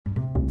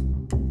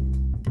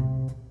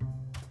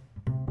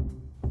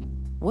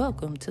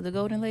Welcome to the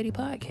Golden Lady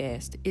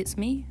Podcast. It's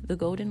me, the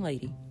Golden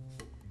Lady.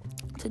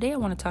 Today I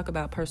want to talk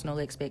about personal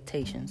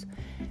expectations.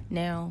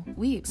 Now,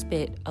 we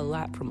expect a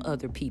lot from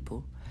other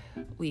people.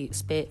 We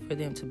expect for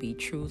them to be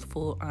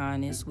truthful,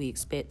 honest. We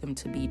expect them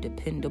to be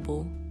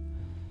dependable.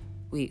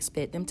 We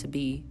expect them to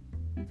be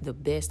the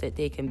best that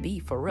they can be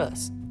for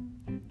us.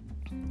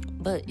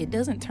 But it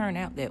doesn't turn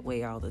out that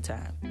way all the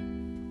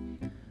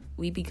time.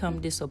 We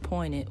become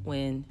disappointed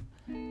when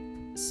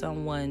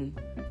someone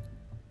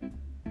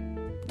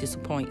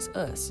disappoints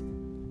us.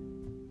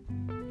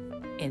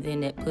 And then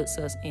that puts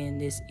us in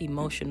this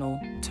emotional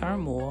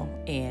turmoil,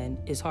 and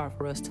it's hard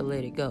for us to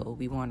let it go.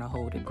 We want to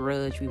hold a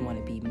grudge. We want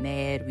to be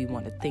mad. We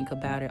want to think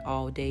about it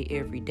all day,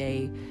 every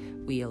day.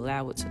 We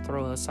allow it to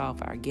throw us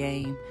off our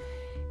game.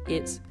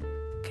 It's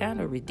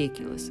kind of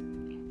ridiculous.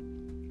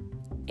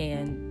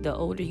 And the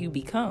older you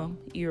become,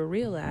 you'll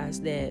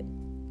realize that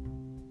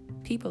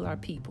people are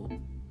people.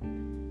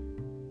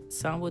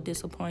 Some will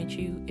disappoint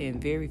you,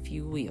 and very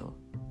few will.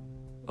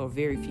 Or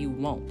very few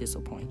won't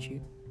disappoint you.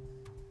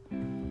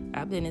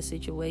 I've been in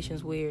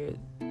situations where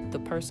the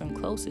person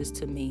closest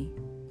to me,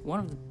 one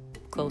of the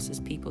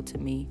closest people to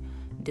me,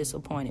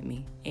 disappointed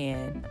me,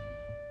 and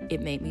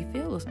it made me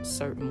feel a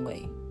certain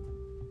way.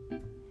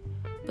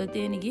 But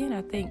then again,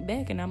 I think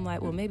back and I'm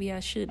like, well, maybe I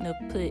shouldn't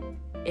have put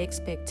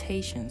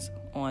expectations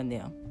on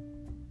them.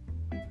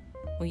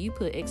 When you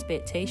put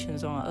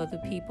expectations on other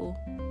people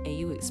and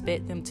you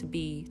expect them to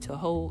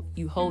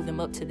hold them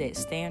up to that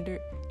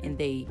standard, and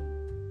they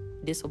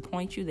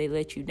disappoint you, they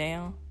let you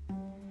down,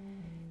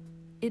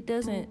 it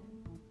doesn't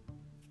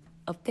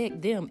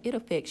affect them, it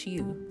affects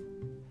you,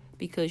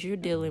 because you're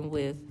dealing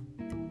with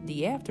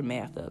the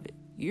aftermath of it.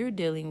 You're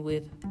dealing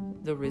with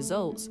the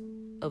results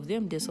of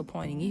them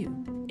disappointing you,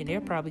 and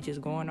they're probably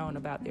just going on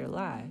about their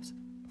lives.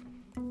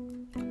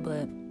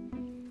 But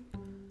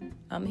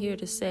I'm here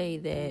to say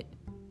that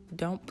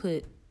don't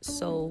put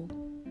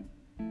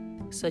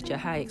such a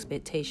high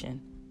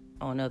expectation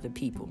on other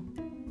people.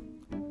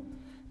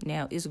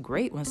 Now, it's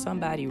great when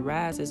somebody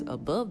rises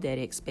above that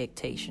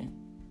expectation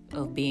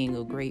of being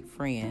a great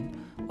friend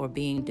or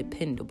being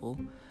dependable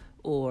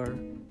or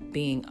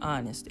being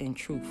honest and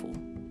truthful.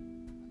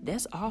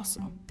 That's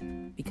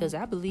awesome, because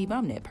I believe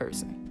I'm that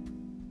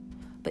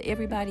person. But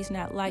everybody's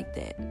not like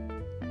that.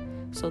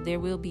 So there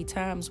will be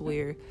times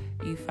where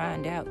you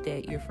find out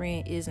that your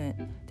friend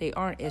they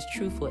aren't as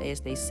truthful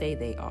as they say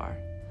they are,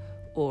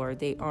 or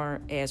they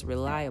aren't as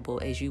reliable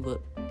as you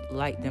would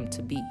like them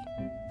to be.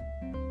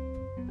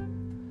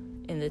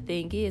 And the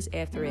thing is,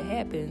 after it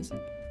happens,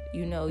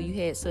 you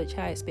had such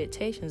high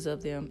expectations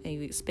of them, and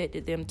you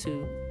expected them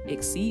to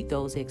exceed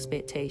those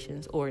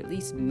expectations, or at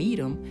least meet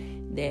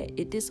them, that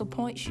it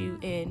disappoints you,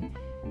 and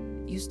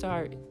you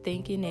start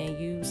thinking,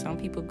 and some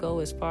people go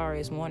as far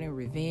as wanting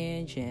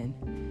revenge, and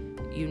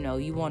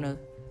you want to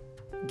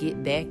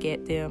get back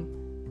at them,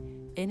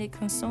 and it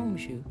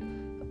consumes you.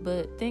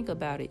 But think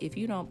about it. If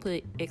you don't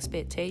put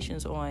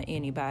expectations on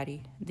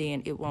anybody,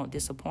 then it won't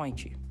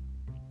disappoint you.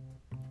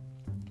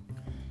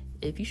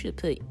 If you should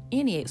put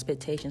any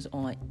expectations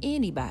on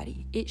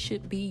anybody, it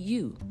should be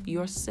you,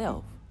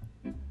 yourself.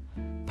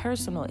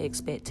 Personal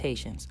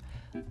expectations.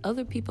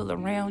 Other people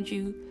around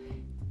you,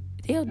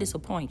 they'll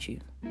disappoint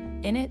you.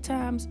 And at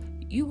times,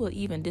 you will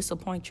even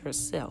disappoint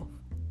yourself.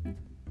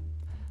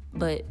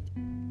 But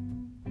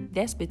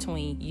that's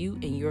between you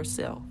and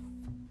yourself.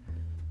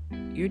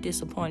 You're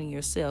disappointing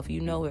yourself. You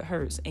know it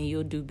hurts, and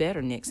you'll do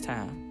better next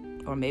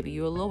time. Or maybe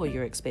you'll lower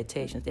your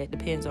expectations. That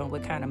depends on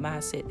what kind of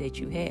mindset that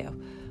you have.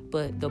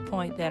 But the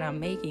point that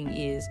I'm making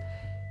is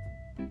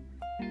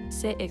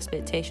set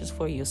expectations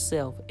for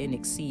yourself and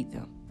exceed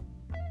them.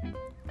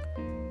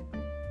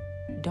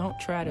 Don't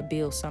try to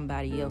build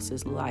somebody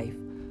else's life,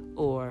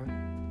 or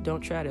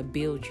don't try to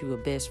build you a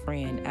best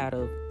friend out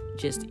of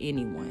just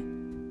anyone.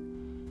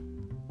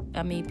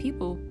 I mean,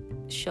 people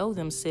show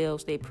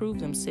themselves, they prove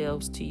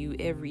themselves to you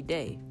every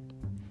day.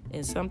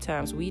 And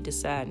sometimes we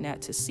decide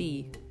not to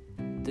see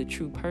the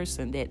true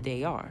person that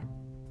they are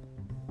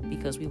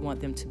because we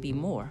want them to be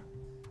more.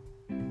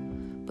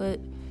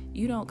 But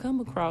you don't come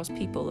across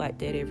people like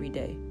that every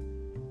day.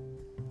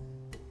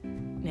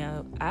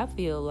 Now, I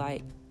feel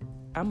like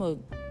I'm a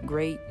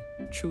great,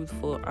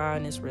 truthful,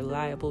 honest,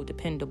 reliable,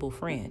 dependable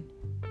friend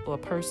or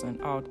person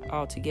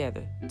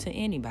altogether to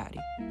anybody.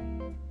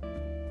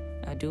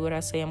 I do what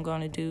I say I'm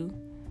going to do.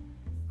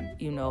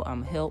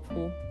 I'm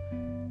helpful.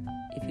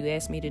 If you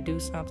ask me to do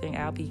something,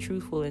 I'll be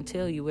truthful and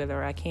tell you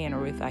whether I can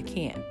or if I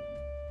can't,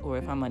 or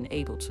if I'm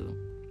unable to.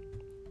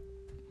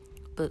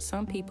 But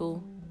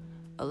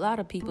a lot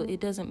of people, it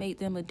doesn't make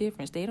them a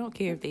difference. They don't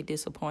care if they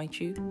disappoint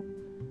you.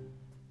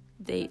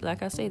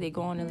 Like I say, they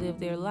go on and live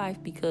their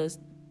life because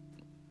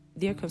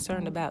they're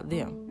concerned about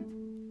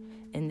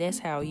them. And that's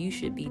how you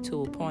should be,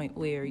 to a point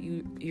where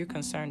you're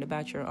concerned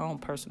about your own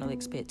personal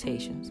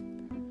expectations.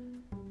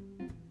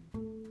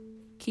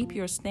 Keep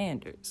your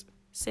standards.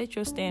 Set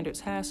your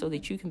standards high so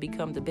that you can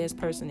become the best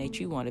person that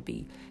you want to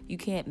be. You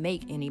can't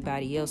make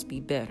anybody else be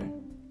better.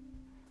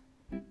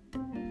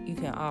 You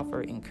can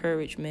offer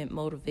encouragement,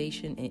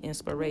 motivation, and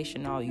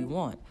inspiration all you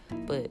want,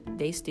 but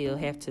they still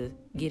have to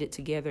get it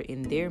together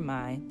in their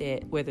mind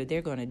that whether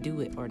they're going to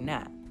do it or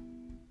not.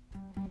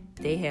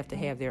 They have to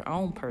have their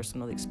own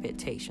personal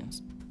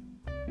expectations.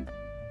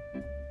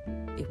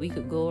 If we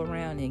could go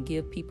around and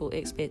give people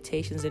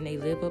expectations and they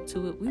live up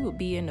to it, we would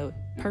be in a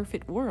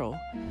perfect world.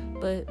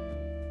 But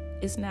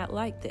it's not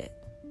like that.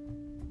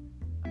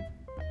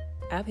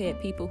 I've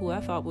had people who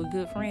I thought were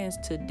good friends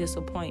to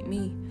disappoint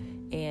me.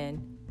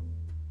 And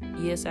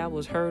yes, I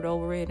was hurt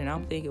over it. And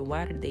I'm thinking,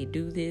 why did they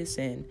do this?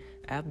 And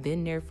I've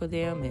been there for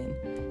them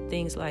and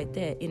things like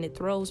that. And it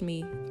throws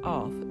me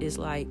off. It's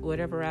like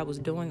whatever I was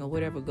doing or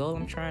whatever goal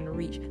I'm trying to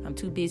reach, I'm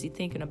too busy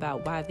thinking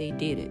about why they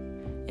did it.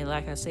 And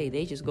like I say,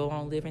 they just go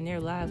on living their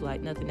lives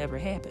like nothing ever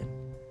happened.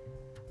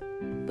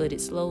 But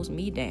it slows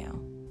me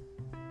down.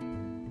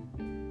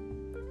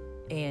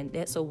 And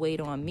that's a weight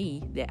on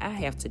me that I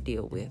have to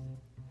deal with.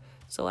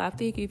 So I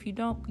figure if you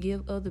don't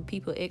give other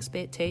people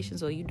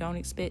expectations or you don't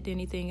expect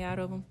anything out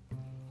of them,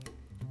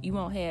 you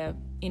won't have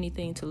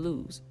anything to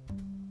lose.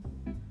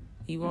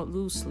 You won't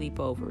lose sleep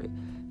over it.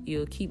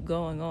 You'll keep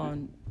going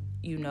on,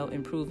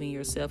 improving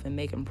yourself and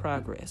making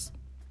progress.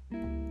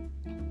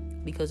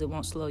 Because it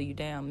won't slow you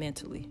down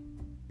mentally.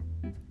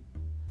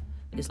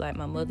 It's like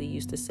my mother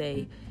used to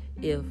say,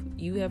 if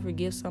you ever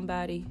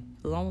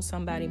loan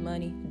somebody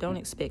money, don't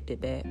expect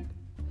it back.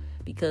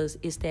 Because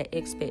it's that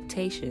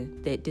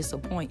expectation that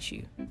disappoints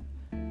you.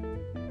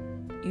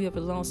 You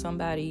ever loan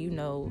somebody,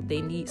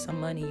 they need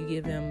some money, you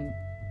give them,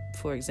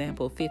 for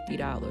example,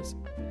 $50,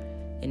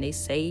 and they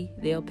say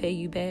they'll pay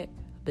you back,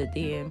 but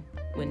then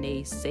when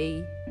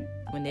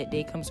that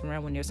day comes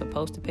around when they're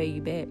supposed to pay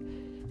you back,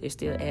 they're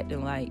still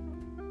acting like,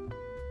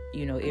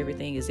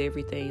 everything is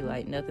everything,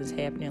 like nothing's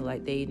happening,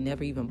 like they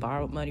never even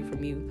borrowed money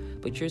from you.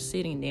 But you're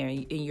sitting there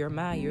in your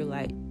mind, you're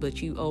like,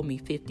 but you owe me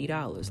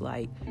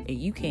 $50, and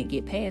you can't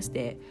get past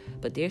that.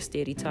 But they're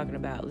steady talking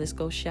about, let's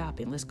go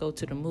shopping, let's go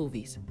to the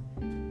movies,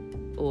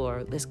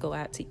 or let's go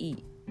out to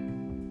eat.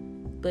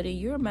 But in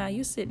your mind,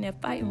 you're sitting there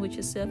fighting with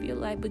yourself. You're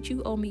like, but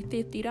you owe me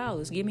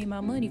 $50. Give me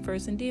my money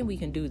first, and then we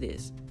can do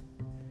this.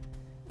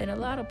 And a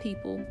lot of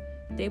people,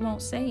 they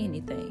won't say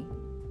anything.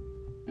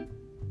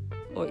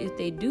 Or if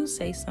they do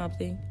say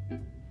something,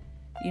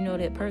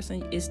 that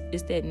person is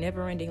that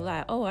never-ending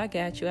lie. Oh, I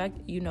got you. I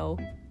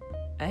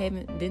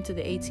haven't been to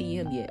the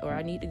ATM yet, or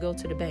I need to go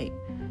to the bank.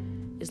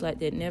 It's like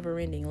that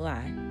never-ending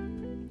lie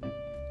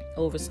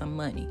over some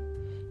money.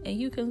 And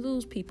you can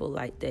lose people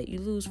like that. You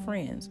lose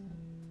friends.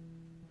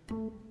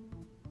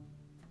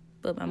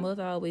 But my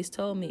mother always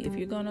told me, if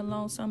you're going to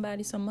loan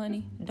somebody some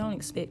money, don't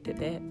expect it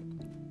back.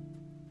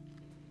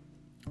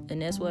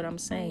 And that's what I'm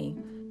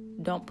saying.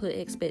 Don't put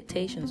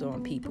expectations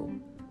on people,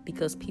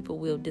 because people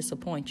will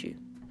disappoint you.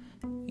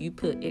 You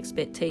put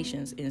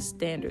expectations and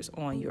standards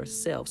on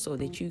yourself so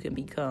that you can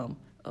become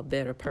a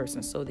better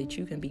person, so that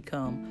you can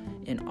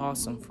become an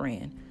awesome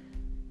friend,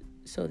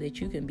 so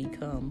that you can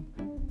become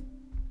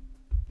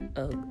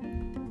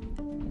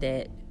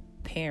that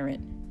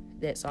parent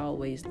that's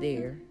always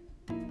there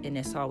and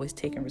that's always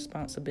taking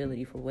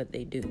responsibility for what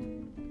they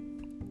do.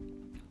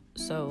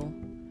 So,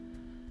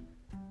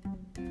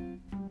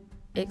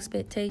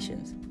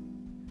 expectations.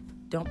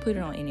 Don't put it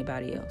on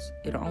anybody else.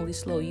 It'll only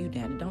slow you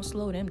down. Don't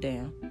slow them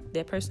down.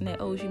 That person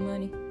that owes you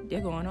money,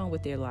 they're going on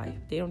with their life.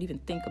 They don't even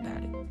think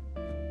about it.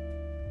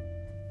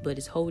 But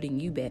it's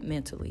holding you back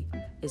mentally.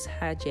 It's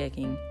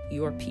hijacking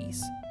your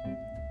peace.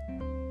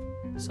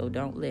 So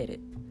don't let it.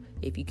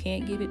 If you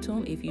can't give it to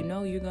them, if you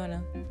know you're going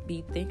to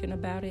be thinking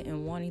about it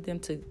and wanting them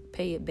to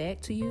pay it back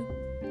to you,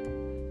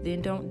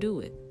 then don't do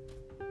it.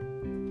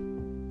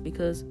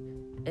 Because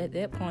at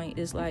that point,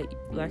 it's like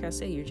I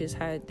say,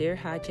 they're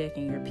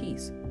hijacking your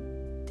peace.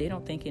 They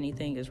don't think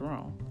anything is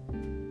wrong.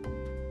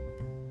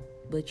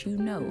 But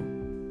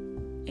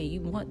and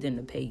you want them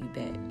to pay you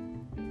back.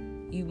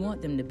 You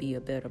want them to be a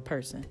better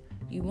person.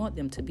 You want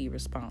them to be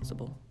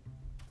responsible.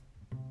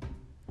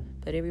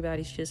 But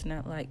everybody's just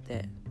not like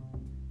that.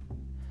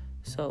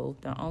 So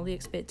the only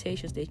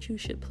expectations that you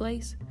should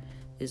place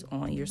is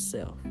on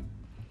yourself.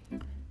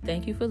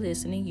 Thank you for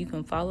listening. You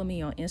can follow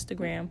me on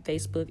Instagram,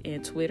 Facebook,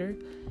 and Twitter,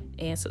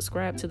 and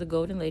subscribe to the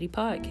Golden Lady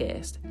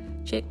Podcast.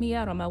 Check me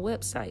out on my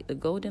website,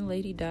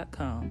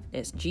 thegoldenlady.com.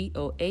 That's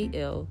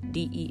GOALDEN.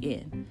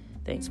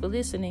 Thanks for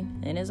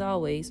listening, and as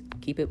always,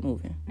 keep it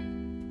moving.